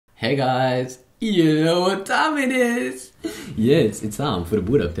Hey guys, you know what time it is? Yes, it's time for the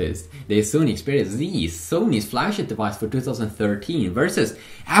boot up test. The Sony Xperia Z, Sony's flagship device for 2013 versus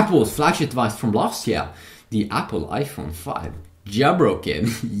Apple's flagship device from last year, the Apple iPhone 5.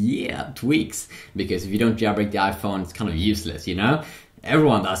 Jailbroken, yeah, tweaks. Because if you don't jailbreak the iPhone, it's kind of useless, you know?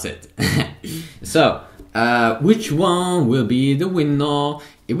 Everyone does it. So, which one will be the winner?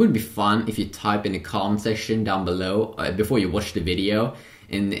 It would be fun if you type in the comment section down below before you watch the video.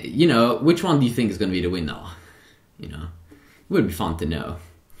 And, you know, which one do you think is going to be the winner? You know, it would be fun to know.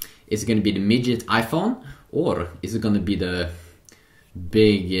 Is it going to be the midget iPhone? Or is it going to be the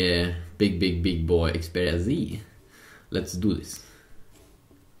big boy Xperia Z? Let's do this.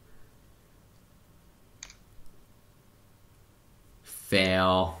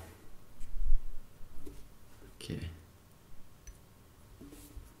 Fail. Okay.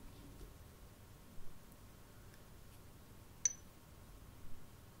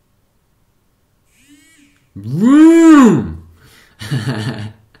 Vroom!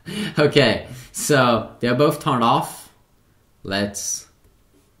 Okay, so they're both turned off. Let's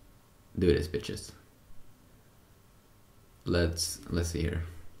do this, bitches. Let's see here.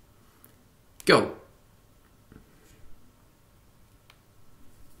 Go.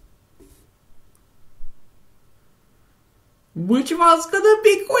 Which one's gonna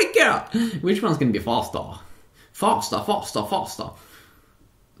be quicker? Which one's gonna be faster? Faster.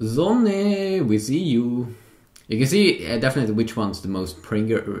 Sony, we see you. You can see definitely which one's the most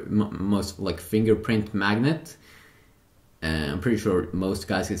like fingerprint magnet. I'm pretty sure most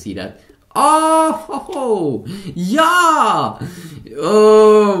guys can see that. Oh, yeah!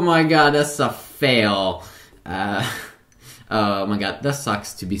 Oh my god, that's a fail. Oh my god, that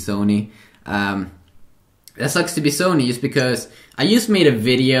sucks to be Sony. That sucks to be Sony just because I just made a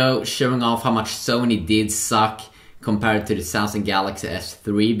video showing off how much Sony did suck compared to the Samsung Galaxy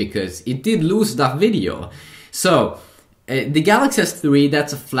S3 because it did lose that video. So, the Galaxy S3,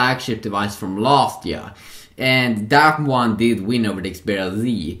 that's a flagship device from last year. And that one did win over the Xperia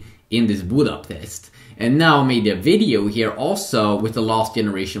Z in this boot up test. And now I made a video here also with the last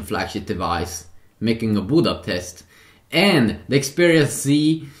generation flagship device making a boot up test. And the Xperia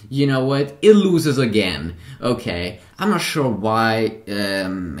Z, you know what, it loses again. Okay, I'm not sure why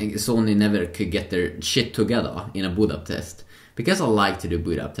Sony never could get their shit together in a boot up test. Because I like to do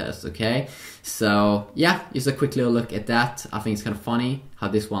boot up tests, okay? So, yeah, just a quick little look at that. I think it's kind of funny how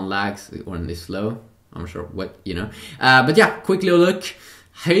this one lags or this slow. I'm not sure what, you know. But yeah, quick little look.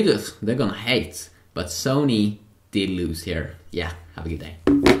 Haters, they're gonna hate. But Sony did lose here. Yeah, have a good day.